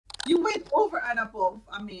you went over and above.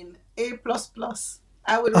 I mean, A plus plus.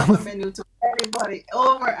 I would recommend you to anybody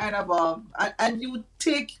over and above, and you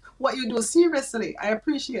take what you do seriously. I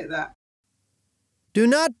appreciate that. Do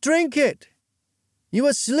not drink it. You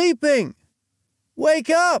are sleeping. Wake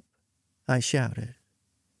up, I shouted.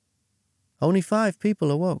 Only 5 people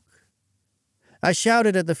awoke. I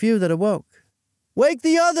shouted at the few that awoke. Wake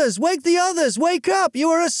the others! Wake the others! Wake up! You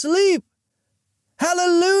are asleep!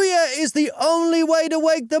 Hallelujah is the only way to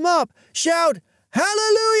wake them up. Shout,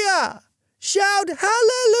 hallelujah! Shout,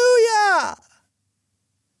 hallelujah!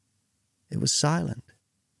 It was silent.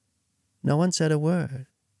 No one said a word.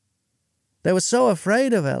 They were so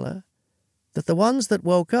afraid of Ella that the ones that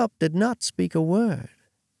woke up did not speak a word.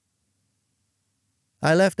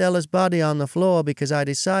 I left Ella's body on the floor because I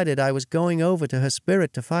decided I was going over to her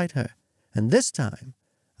spirit to fight her, and this time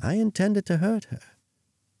I intended to hurt her.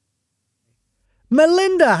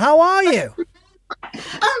 Melinda, how are you?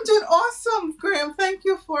 I'm doing awesome, Graham. Thank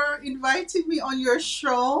you for inviting me on your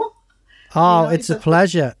show. Oh, it's a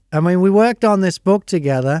pleasure. I mean, we worked on this book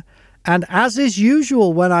together, and as is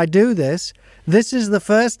usual when I do this, this is the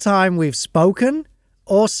first time we've spoken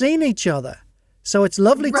or seen each other. So it's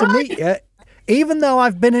lovely to meet you, even though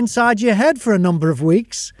I've been inside your head for a number of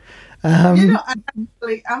weeks. I'm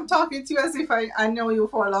talking to you as if I know you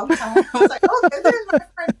for a long time. I was like, okay, there's my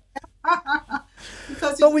friend.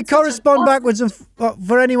 But we correspond backwards, and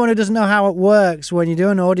for anyone who doesn't know how it works when you do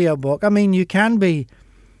an audiobook, I mean, you can be,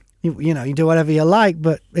 you do whatever you like,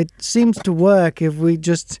 but it seems to work if we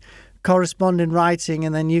just correspond in writing,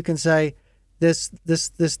 and then you can say, this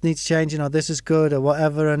needs changing, or this is good, or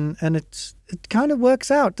whatever, and it kind of works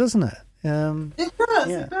out, doesn't it? It does,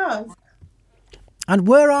 yeah. It does. And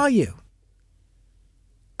where are you?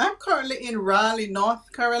 I'm currently in Raleigh,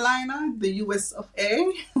 North Carolina, the US of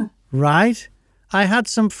A. Right. I had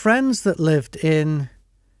some friends that lived in,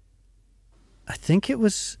 I think it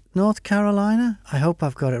was North Carolina. I hope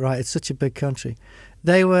I've got it right. It's such a big country.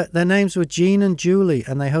 Their names were Jean and Julie,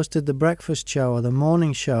 and they hosted the breakfast show or the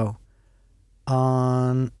morning show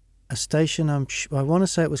on a station. I want to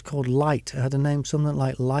say it was called Light. It had a name, something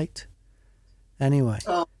like Light. Anyway,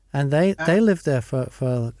 and they lived there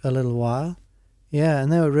for a little while. Yeah,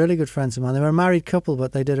 and they were really good friends of mine. They were a married couple,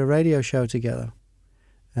 but they did a radio show together.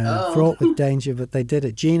 Fraught with danger, but they did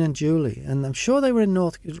it. Jean and Julie. And I'm sure they were in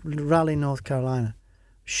Raleigh, North Carolina.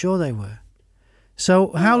 Sure they were.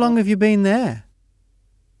 So how long have you been there?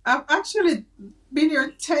 I've actually been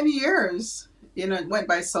here 10 years. It went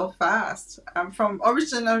by so fast. I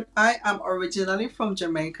am originally from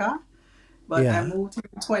Jamaica, but I moved here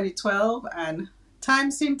in 2012, and time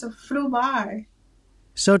seemed to flew by.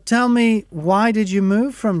 So tell me, why did you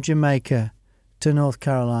move from Jamaica to North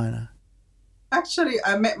Carolina? Actually,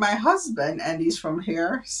 I met my husband, and he's from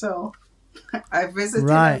here, so I visited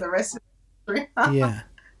him the rest of the country. Yeah.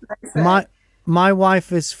 My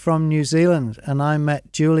wife is from New Zealand, and I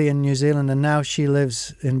met Julie in New Zealand, and now she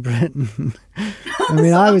lives in Britain. I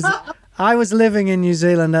mean, I was living in New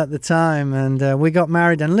Zealand at the time, and we got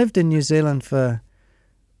married and lived in New Zealand for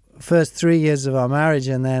first 3 years of our marriage,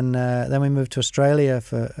 and then we moved to Australia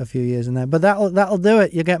for a few years, but that'll do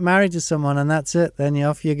it. You get married to someone, and that's it. Then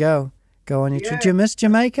off you go on your trip. Do you miss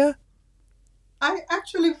Jamaica? I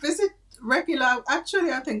actually visit regular.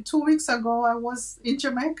 Actually, I think 2 weeks ago I was in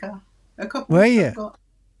Jamaica. A couple weeks ago.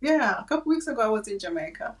 Yeah, a couple weeks ago I was in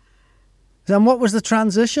Jamaica. And what was the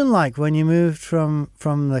transition like when you moved from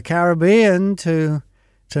the Caribbean to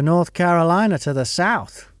North Carolina, to the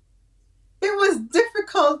South? It was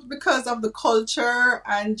difficult because of the culture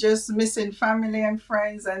and just missing family and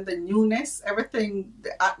friends and the newness. Everything,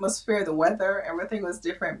 the atmosphere, the weather, everything was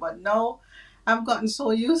different. But no, I've gotten so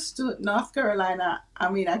used to North Carolina. I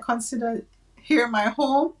mean, I consider here my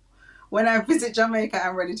home. When I visit Jamaica,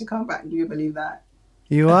 I'm ready to come back. Do you believe that?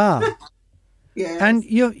 You are. Yes. And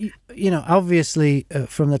obviously,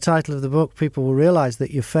 from the title of the book, people will realize that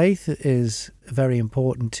your faith is very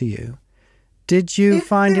important to you. Did you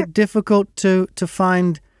find it difficult to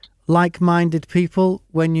find like-minded people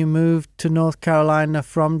when you moved to North Carolina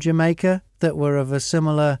from Jamaica that were of a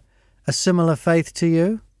similar faith to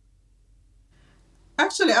you?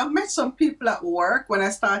 Actually, I've met some people at work when I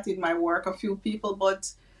started my work, a few people,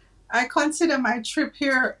 but I consider my trip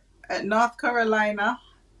here at North Carolina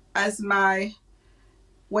as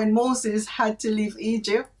when Moses had to leave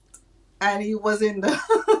Egypt and he was in the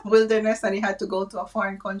wilderness and he had to go to a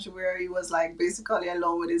foreign country where he was like basically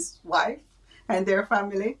alone with his wife and their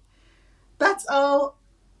family. That's all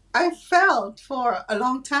I felt for a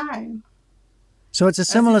long time. So it's a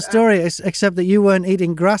similar story, except that you weren't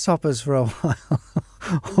eating grasshoppers for a while.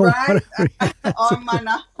 Right? Or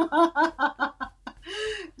manna.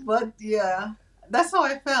 But yeah, that's how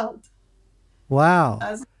I felt. Wow.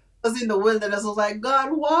 As I was in the wilderness, I was like,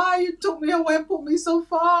 God, why you took me away and put me so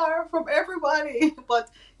far from everybody? But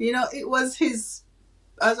it was His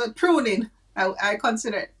as a pruning. I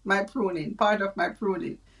consider it my pruning, part of my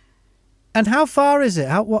pruning. And how far is it?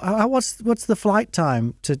 What's the flight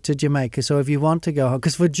time to Jamaica? So if you want to go home,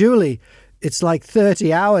 because for Julie, it's like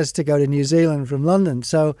 30 hours to go to New Zealand from London.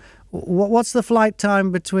 So what's the flight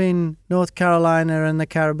time between North Carolina and the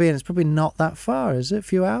Caribbean? It's probably not that far, is it? A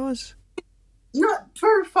few hours? Not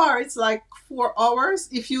very far. It's like 4 hours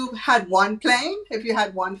if you had one plane, if you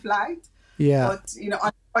had one flight. Yeah. But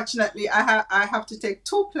unfortunately, I have to take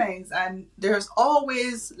two planes, and there's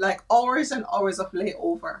always like hours and hours of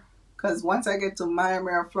layover. Because once I get to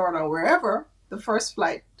Miami or Florida, wherever the first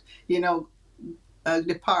flight, you know,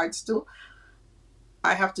 departs to,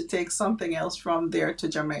 I have to take something else from there to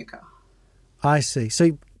Jamaica. I see.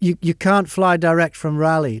 So you can't fly direct from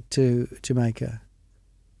Raleigh to Jamaica?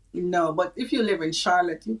 No, but if you live in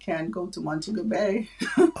Charlotte, you can go to Montego Bay.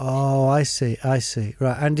 Oh, I see. I see.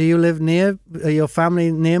 Right. And do you live near, your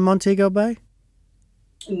family near Montego Bay?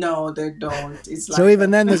 No, they don't. It's So like even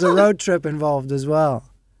then there's a road trip involved as well.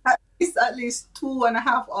 at least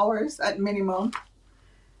 2.5 hours at minimum.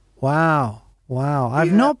 Wow. Wow. Yeah.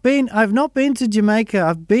 I've not been to Jamaica.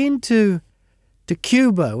 I've been to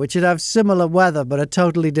Cuba, which would have similar weather but a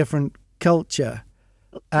totally different culture.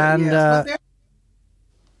 And Yes, but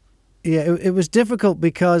yeah, it was difficult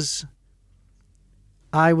because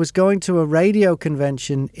I was going to a radio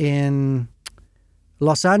convention in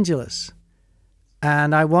Los Angeles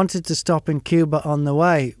and I wanted to stop in Cuba on the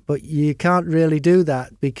way, but you can't really do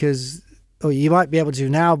that because, or you might be able to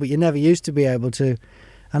now, but you never used to be able to.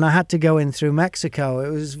 And I had to go in through Mexico. It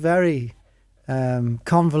was very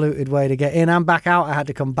convoluted way to get in and back out. I had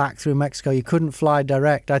to come back through Mexico. You couldn't fly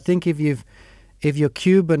direct. I think if you're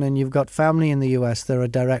Cuban and you've got family in the US, there are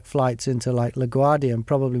direct flights into like LaGuardia and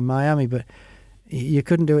probably Miami, but you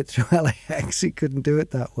couldn't do it through LAX. You couldn't do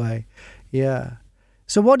it that way. Yeah.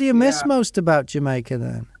 So what do you miss yeah. most about Jamaica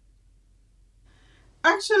then?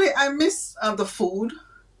 Actually, I miss the food.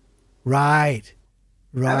 Right.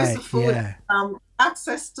 I miss the Right. food. Yeah.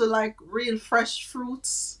 Access to like real fresh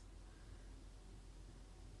fruits.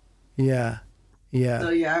 Yeah. Yeah. So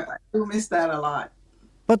yeah, I do miss that a lot.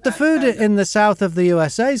 But the food And in the south of the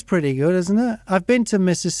USA is pretty good, isn't it? I've been to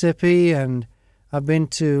Mississippi and I've been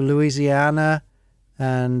to Louisiana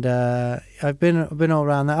and I've been all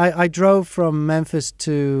around there. I drove from Memphis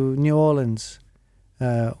to New Orleans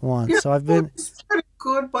once, yeah, so I've food been. is pretty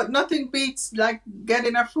good, but nothing beats like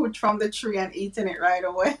getting a fruit from the tree and eating it right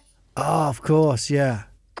away. Oh, of course, yeah,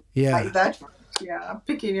 Like yeah. that. Yeah,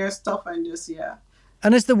 picking your stuff and just yeah.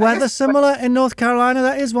 And is the I weather guess similar in North Carolina?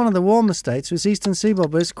 That is one of the warmer states. It's Eastern Seaboard,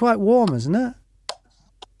 but it's quite warm, isn't it?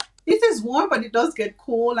 it is warm, but it does get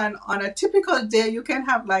cool. And on a typical day, you can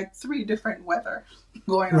have like three different weather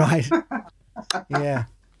going on. Right. Yeah.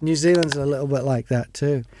 New Zealand's a little bit like that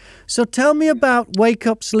too. So tell me about Wake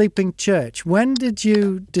Up Sleeping Church. When did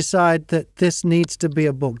you decide that this needs to be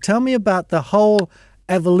a book? Tell me about the whole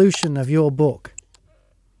evolution of your book.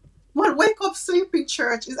 Well, Wake Up Sleeping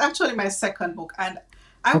Church is actually my second book, and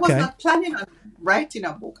I was Okay. not planning on writing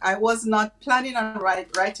a book. I was not planning on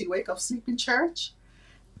writing Wake Up Sleeping Church.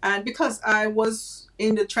 And because I was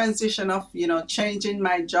in the transition of, changing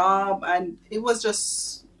my job, and it was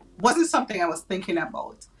just wasn't something I was thinking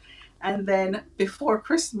about. And then before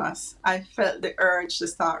Christmas, I felt the urge to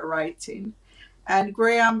start writing. And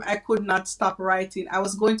Graham, I could not stop writing. I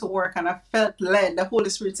was going to work and I felt led. The Holy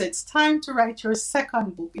Spirit said, it's time to write your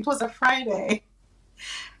second book. It was a Friday.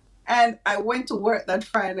 And I went to work that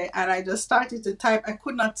Friday and I just started to type. I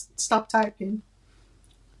could not stop typing.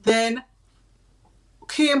 Then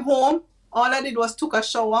came home. All I did was took a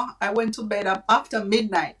shower. I went to bed after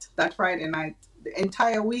midnight that Friday night. The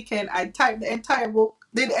entire weekend, I typed the entire book,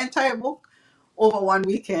 did the entire book over one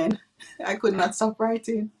weekend. I could not stop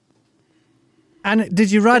writing. And did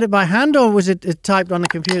you write it by hand or was it typed on a Oh,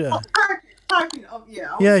 computer? typing. Oh,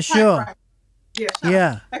 yeah, I Yeah, was sure. typewriting. Yeah, sure.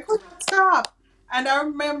 Yeah. I could not stop. And I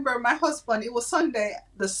remember my husband, it was Sunday,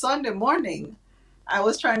 the Sunday morning. I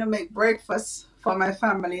was trying to make breakfast for my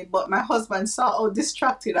family, but my husband saw how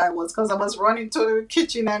distracted I was because I was running to the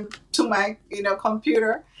kitchen and to my,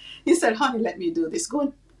 computer. He said, honey, let me do this. Go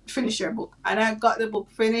and finish your book. And I got the book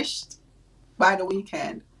finished by the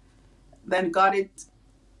weekend. Then got it.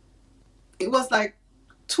 It was like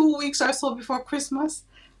 2 weeks or so before Christmas.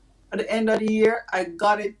 At the end of the year, I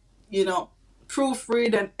got it,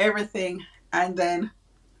 proofread and everything. And then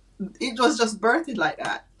it was just birthed like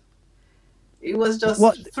that. It was What just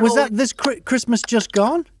was flowing. that this Christmas just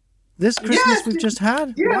gone? This Christmas Yes, we've just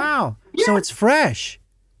had? yeah, Wow. So yes. it's fresh.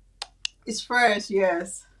 It's fresh,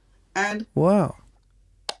 yes. And Wow.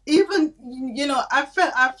 even, I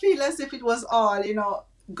feel as if it was all,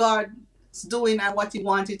 God's doing and what he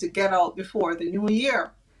wanted to get out before the new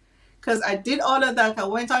year. Because I did all of that. I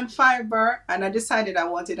went on Fiverr and I decided I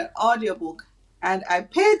wanted an audiobook. And I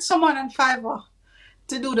paid someone on Fiverr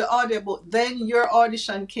to do the audiobook. Then your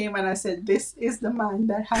audition came and I said, this is the man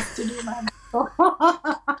that has to do my book.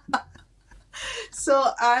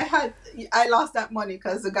 So I lost that money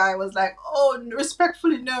because the guy was like, oh,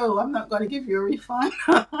 respectfully, no, I'm not going to give you a refund.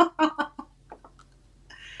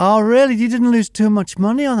 Oh, really? You didn't lose too much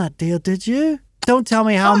money on that deal, did you? Don't tell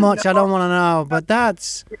me how Oh, much. I no. don't want to know. But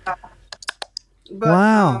that's... But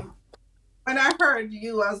Wow. when I heard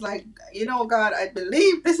you, I was like, God, I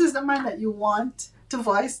believe this is the man that you want to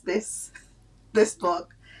voice this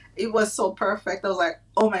book. It was so perfect. I was like,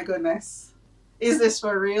 oh my goodness, is this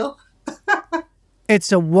for real?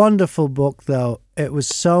 It's a wonderful book, though. It was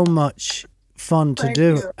so much fun to Thank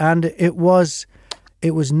do. you. And it was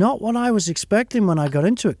not what I was expecting when I got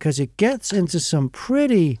into it, because it gets into some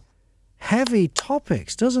pretty heavy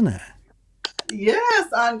topics, doesn't it? Yes,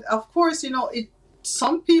 and of course,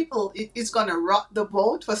 some people it's gonna rock the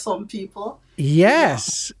boat for some people, you know.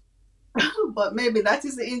 Yes. But maybe that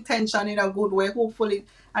is the intention in a good way. Hopefully,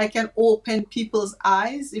 I can open people's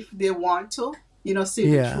eyes if they want to, see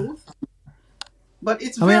the Yeah. truth. But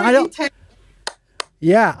it's I mean, very intense.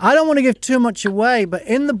 Yeah, I don't want to give too much away, but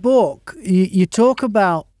in the book, you talk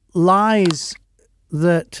about lies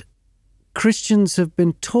that Christians have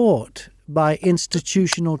been taught by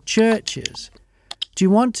institutional churches. Do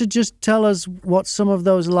you want to just tell us what some of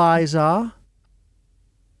those lies are?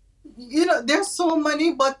 There's so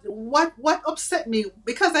many, but what upset me,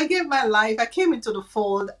 because I gave my life, I came into the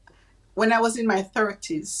fold when I was in my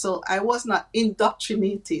 30s, so I was not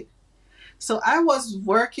indoctrinated. So I was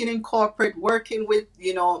working in corporate, working with,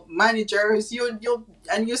 managers,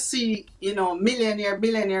 and you see,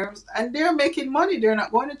 billionaires, and they're making money. They're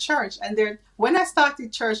not going to church. And when I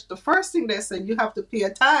started church, the first thing they said, you have to pay a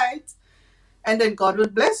tithe, and then God will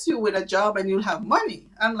bless you with a job and you'll have money.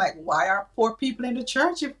 I'm like, why are poor people in the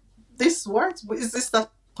church if this works? Is this the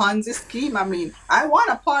Ponzi scheme? I mean, I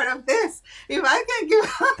want a part of this. If I can give,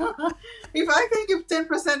 if I can give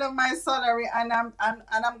 10% of my salary and I'm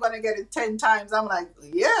gonna get it 10 times, I'm like,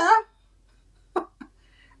 yeah.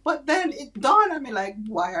 But then it dawned on me, like,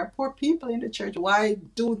 why are poor people in the church? Why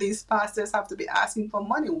do these pastors have to be asking for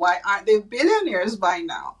money? Why aren't they billionaires by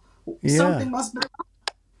now? Yeah. Something must be.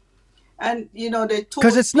 And they told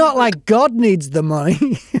Because it's not like God needs the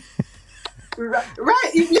money.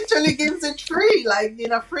 Right, he literally gives it free, like,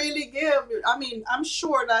 freely give. I mean, I'm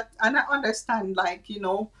sure that, and I understand, like,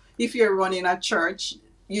 if you're running a church,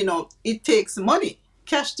 it takes money,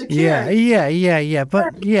 cash to carry. Yeah.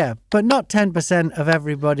 But not 10% of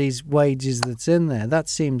everybody's wages that's in there. That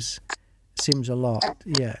seems a lot.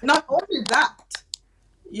 Yeah. Not only that,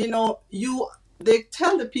 they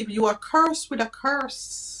tell the people you are cursed with a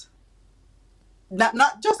curse.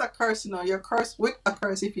 Not just a curse, you're cursed with a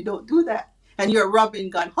curse if you don't do that. And you're robbing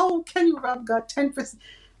God. How can you rob God 10%?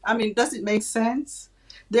 I mean, does it make sense?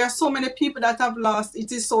 There are so many people that have lost.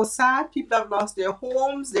 It is so sad. People have lost their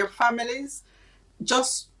homes, their families,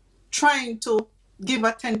 just trying to give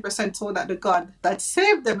a 10% so that the God that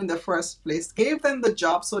saved them in the first place gave them the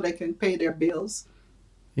job so they can pay their bills.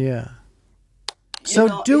 Yeah.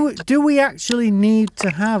 So do we actually need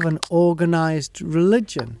to have an organized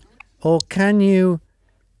religion? Or can you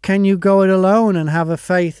go it alone and have a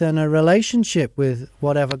faith and a relationship with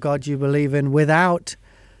whatever God you believe in without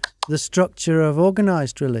the structure of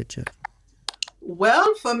organized religion?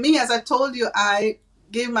 Well, for me, as I told you, I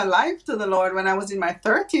gave my life to the Lord when I was in my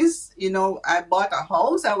 30s. I bought a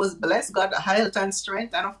house. I was blessed, got a health and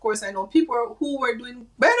strength. And of course, I know people who were doing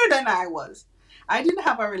better than I was. I didn't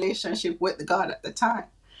have a relationship with God at the time.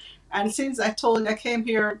 And since I came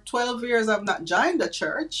here 12 years, I've not joined the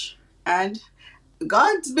church. And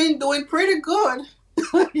God's been doing pretty good,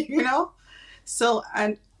 So,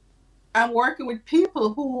 and I'm working with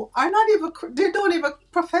people who are not even, they don't even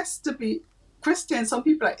profess to be Christian. Some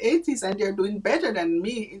people are atheists and they're doing better than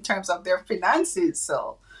me in terms of their finances.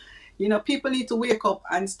 So, people need to wake up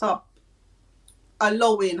and stop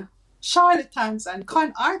allowing charlatans and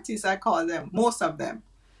con artists, I call them, most of them,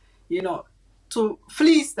 to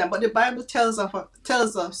fleece them. But the Bible tells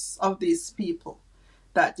us of these people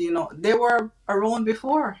that, they were around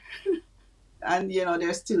before and,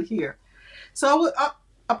 they're still here. So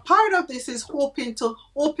a part of this is hoping to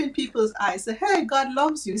open people's eyes. Say, hey, God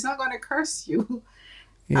loves you. He's not going to curse you.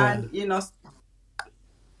 Yeah.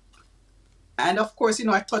 and of course,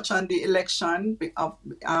 I touch on the election of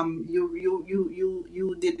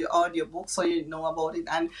you did the audiobook, so you know about it.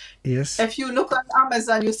 And Yes. if you look on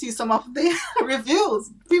Amazon, you see some of the reviews.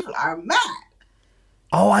 People are mad.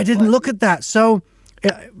 Oh, I didn't But look at that. So,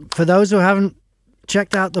 for those who haven't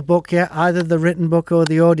checked out the book yet, either the written book or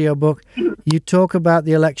the audio book, you talk about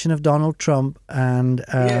the election of Donald Trump and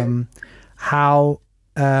yeah, how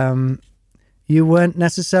you weren't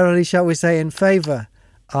necessarily, shall we say, in favor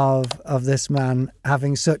of this man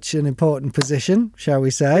having such an important position, shall we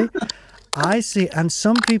say. I see. And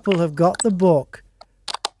some people have got the book,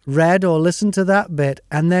 read or listened to that bit,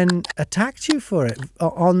 and then attacked you for it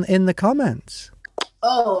in the comments.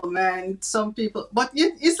 oh man, some people, but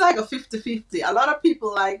it's like a 50-50. A lot of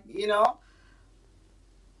people like,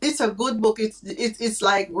 it's a good book. It's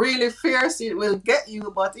like really fierce. It will get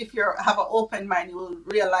you, but if you have an open mind, you will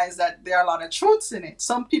realize that there are a lot of truths in it.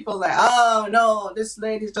 Some people like, oh no, this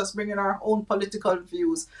lady's just bringing her own political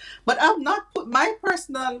views. But I've not put my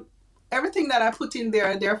personal, everything that I put in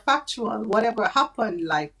there, they're factual. Whatever happened,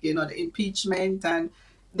 like, the impeachment, and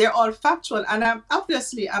they're all factual. And I'm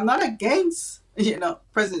not against,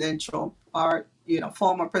 President Trump or,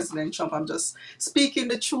 former President Trump. I'm just speaking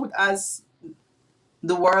the truth as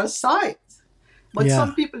the world saw it. But Yeah.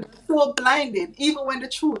 some people are so blinded, even when the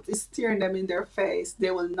truth is staring them in their face, they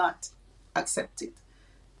will not accept it.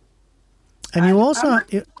 And you And also,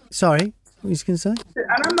 sorry, what was you going to say?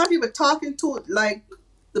 I'm not even talking to like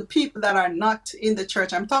the people that are not in the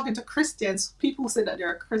church. I'm talking to Christians, people who say that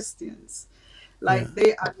they're Christians. Yeah. Like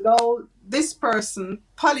they allow this person,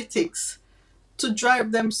 politics, to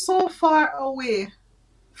drive them so far away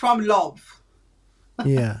from love.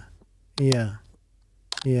 Yeah. Yeah.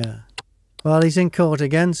 Yeah. Well, he's in court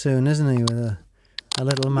again soon, isn't he, with a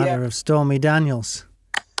little matter Yeah. of Stormy Daniels.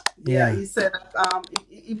 Yeah, Yeah. he said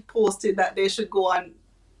he posted that they should go on,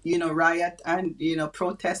 riot and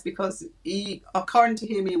protest because according to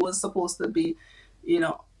him, he was supposed to be,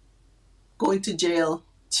 going to jail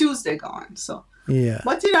Tuesday gone. So, Yeah.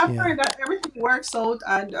 but I've heard that everything works out,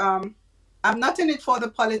 and I'm not in it for the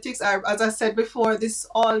politics. As I said before, this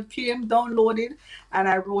all came downloaded, and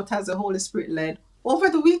I wrote as the Holy Spirit led over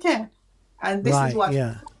the weekend, and this is Right. what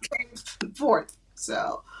Yeah. came forth.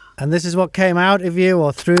 So. And this is what came out of you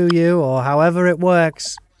or through you or however it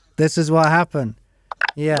works. This is what happened.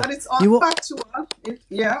 Yeah. But it's all You, factual.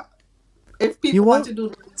 Yeah. If people you, want al- to do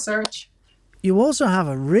the research. you also have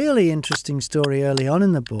a really interesting story early on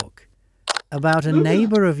in the book about a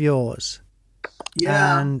neighbor of yours.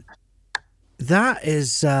 Yeah. And that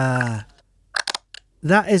is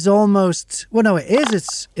almost, well, no, it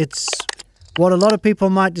is. It's what a lot of people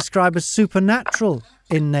might describe as supernatural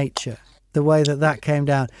in nature, the way that came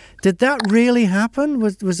down. Did that really happen?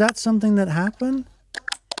 Was that something that happened?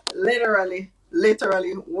 Literally,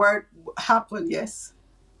 word happened, yes.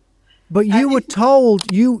 But you And were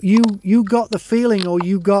told, you got the feeling, or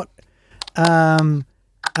you got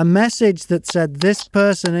a message that said this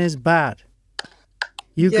person is bad.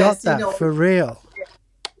 You yes, got that for real.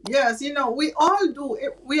 Yes, we all do.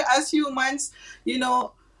 We as humans,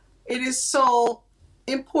 it is so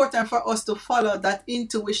important for us to follow that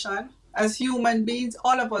intuition. As human beings,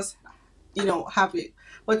 all of us, have it.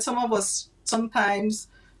 But some of us sometimes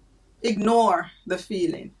ignore the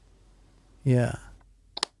feeling. Yeah.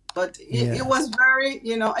 But it was very,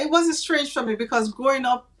 it was strange for me because growing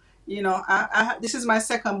up, this is my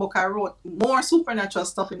second book. I wrote more supernatural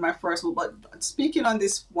stuff in my first book, but speaking on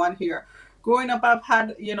this one here, growing up, I've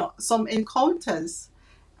had, some encounters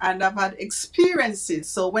and I've had experiences.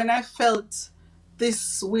 So when I felt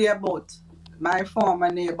this way about my former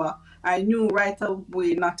neighbor, I knew right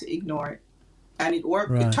away not to ignore it. And it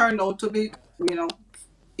worked. Right. It turned out to be,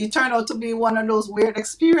 one of those weird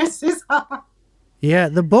experiences. Yeah,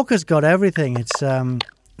 the book has got everything.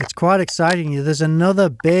 It's quite exciting. There's another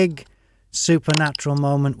big supernatural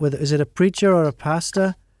moment with, is it a preacher or a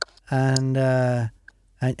pastor? And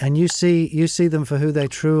you see them for who they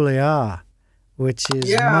truly are, which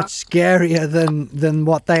is much scarier than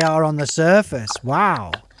what they are on the surface.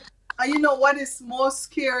 Wow. And you know what is most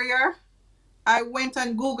scarier? I went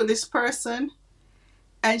and Googled this person,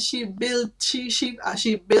 and she built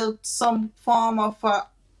some form of a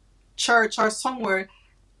church or somewhere,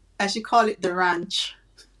 and she called it the ranch.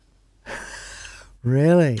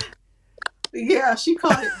 Really? Yeah, she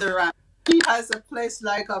called it the ranch. She has a place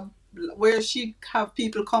like where she have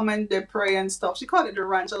people come and they pray and stuff. She called it the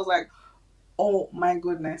ranch. I was like, oh my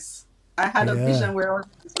goodness. I had a vision where I was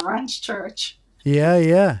in this ranch church. Yeah,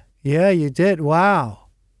 you did. Wow.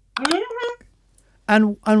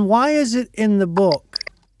 Mm-hmm. And why is it in the book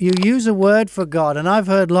you use a word for God, and I've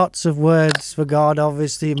heard lots of words for God,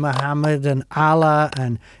 obviously Muhammad and Allah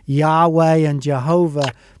and Yahweh and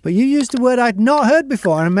Jehovah, but you used a word I'd not heard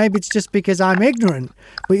before, and maybe it's just because I'm ignorant,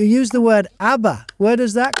 but you use the word Abba. Where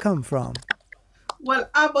does that come from? Well,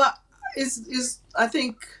 Abba is I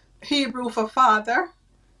think Hebrew for father.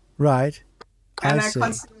 Right. And I see.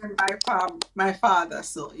 consider him my father.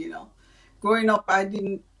 So, growing up, I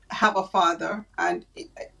didn't have a father, and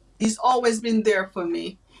he's always been there for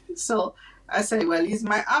me. So I say, well, he's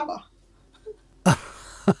my Abba.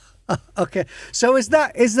 Okay. So is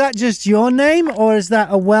that just your name, or is that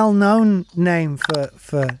a well-known name for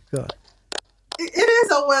God? It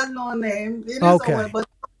is a well-known name. It is Okay. but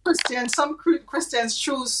some Christians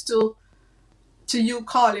choose to you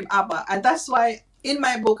call him Abba, and that's why in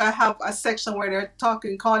my book I have a section where they're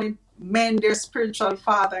calling men their spiritual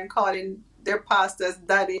father and calling their pastors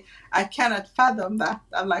daddy. I cannot fathom that.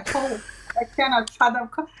 I'm like, oh, I cannot fathom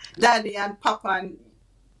daddy and papa, and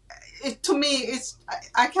to me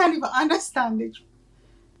I can't even understand it.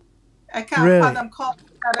 I can't Really? fathom calling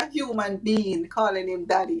a human being, calling him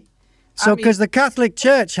daddy. So, because the Catholic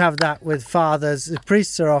Church have that with fathers, the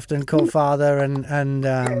priests are often called father, and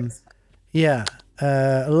yes. yeah,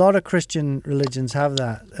 a lot of Christian religions have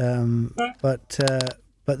that,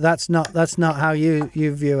 but that's not how you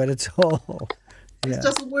view it at all. Yeah. It's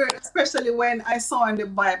just weird, especially when I saw in the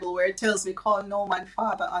Bible where it tells me, call no man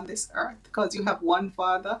father on this earth, because you have one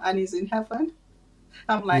father and he's in heaven.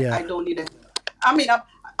 I'm like, I don't need it. I mean,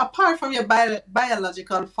 apart from your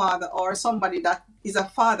biological father or somebody that is a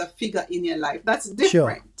father figure in your life, that's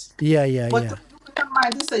different. Sure. Yeah. But to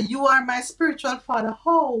mind, you say, you are my spiritual father.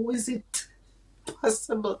 How is it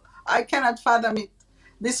possible? I cannot fathom it.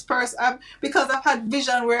 This person, because I've had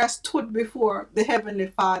vision where I stood before the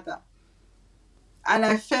Heavenly Father, and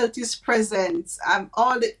I felt his presence, and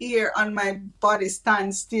all the hair on my body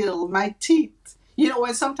stand still. My teeth,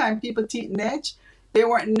 when sometimes people teeth edge, they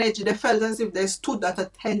weren't edgy. They felt as if they stood at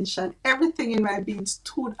attention. Everything in my being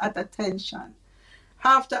stood at attention.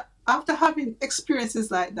 After having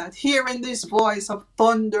experiences like that, hearing this voice of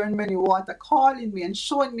thunder and many water calling me and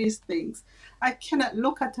showing me things, I cannot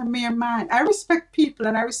look at a mere man. I respect people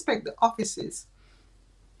and I respect the offices,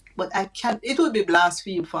 but I can't. It would be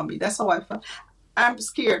blaspheme for me. That's how I feel. I'm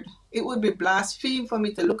scared. It would be blaspheme for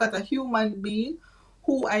me to look at a human being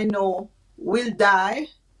who I know will die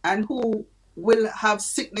and who will have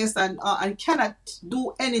sickness and cannot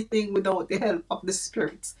do anything without the help of the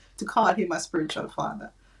spirits, to call him a spiritual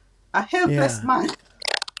father. A helpless man.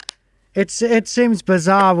 It seems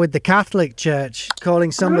bizarre with the Catholic Church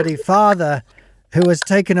calling somebody father who has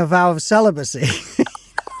taken a vow of celibacy.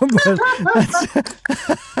 But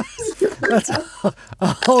that's a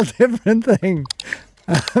whole different thing.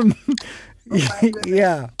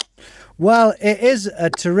 Yeah. Well, it is a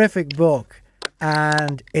terrific book,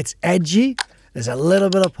 and it's edgy. There's a little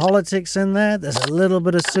bit of politics in there. There's a little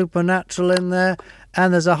bit of supernatural in there.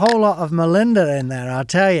 And there's a whole lot of Melinda in there, I'll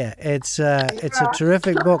tell you. It's a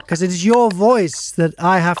terrific book, because it is your voice that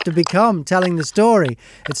I have to become telling the story.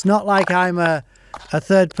 It's not like I'm a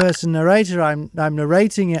third-person narrator. I'm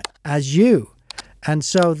narrating it as you. And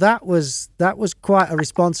so that was quite a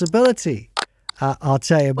responsibility, I'll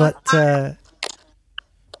tell you. But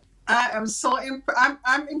I am so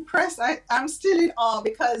I'm impressed. I'm still in awe,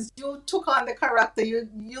 because you took on the character.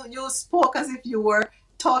 You spoke as if you were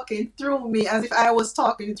talking through me, as if I was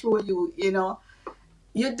talking through you.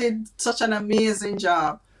 You did such an amazing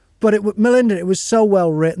job. But Melinda, it was so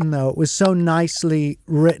well written, though. It was so nicely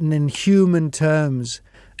written in human terms,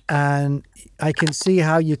 and I can see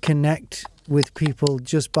how you connect with people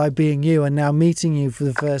just by being you. And now meeting you for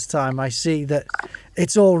the first time, I see that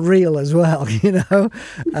it's all real as well.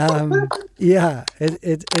 Yeah,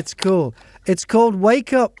 it's cool. It's called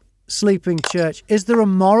Wake Up, Sleeping Church. Is there a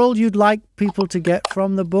moral you'd like people to get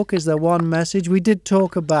from the book? Is there one message? We did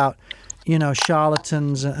talk about,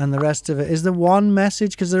 charlatans and the rest of it. Is there one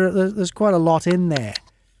message? Because there's quite a lot in there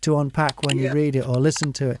to unpack when you read it or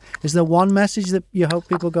listen to it. Is there one message that you hope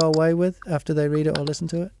people go away with after they read it or listen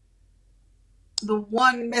to it? The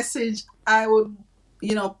one message I would,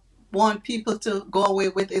 want people to go away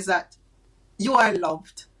with is that you are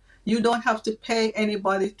loved. You don't have to pay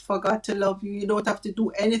anybody for God to love you. You don't have to do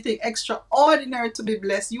anything extraordinary to be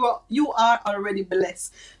blessed. You are already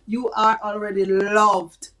blessed. You are already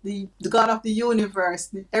loved. The God of the universe,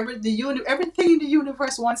 everything in the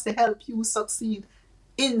universe wants to help you succeed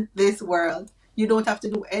in this world. You don't have to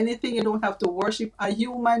do anything. You don't have to worship a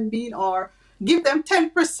human being or give them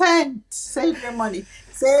 10%. Save your money.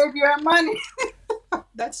 Save your money.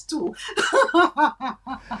 That's two.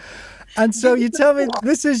 And so you tell me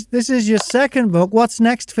this is your second book. What's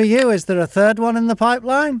next for you? Is there a third one in the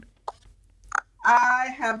pipeline? I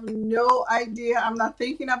have no idea. I'm not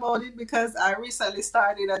thinking about it because I recently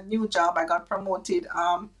started a new job. I got promoted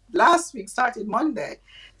last week, started Monday.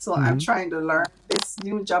 So I'm Hmm. trying to learn this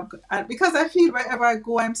new job. And because I feel wherever I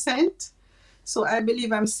go, I'm sent. So I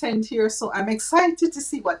believe I'm sent here. So I'm excited to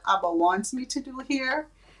see what Abba wants me to do here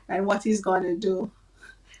and what he's going to do.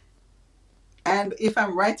 And if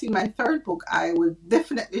I'm writing my third book, I will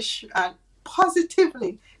definitely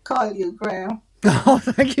positively call you, Graham. Oh,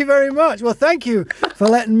 thank you very much. Well, thank you for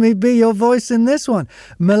letting me be your voice in this one.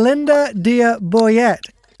 Melinda Deir-Boyette.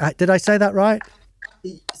 Did I say that right?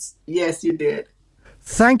 Yes, you did.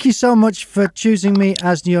 Thank you so much for choosing me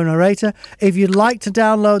as your narrator. If you'd like to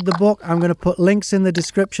download the book, I'm going to put links in the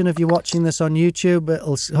description if you're watching this on YouTube.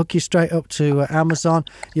 It'll hook you straight up to Amazon.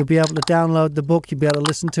 You'll be able to download the book. You'll be able to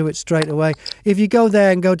listen to it straight away. If you go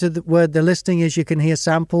there and go to where the listing is, you can hear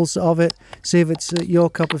samples of it, see if it's your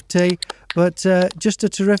cup of tea. But just a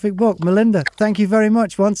terrific book. Melinda, thank you very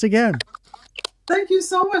much once again. Thank you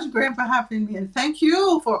so much, Graham, for having me. And thank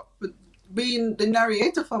you for being the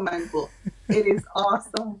narrator for my book. It is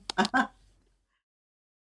awesome.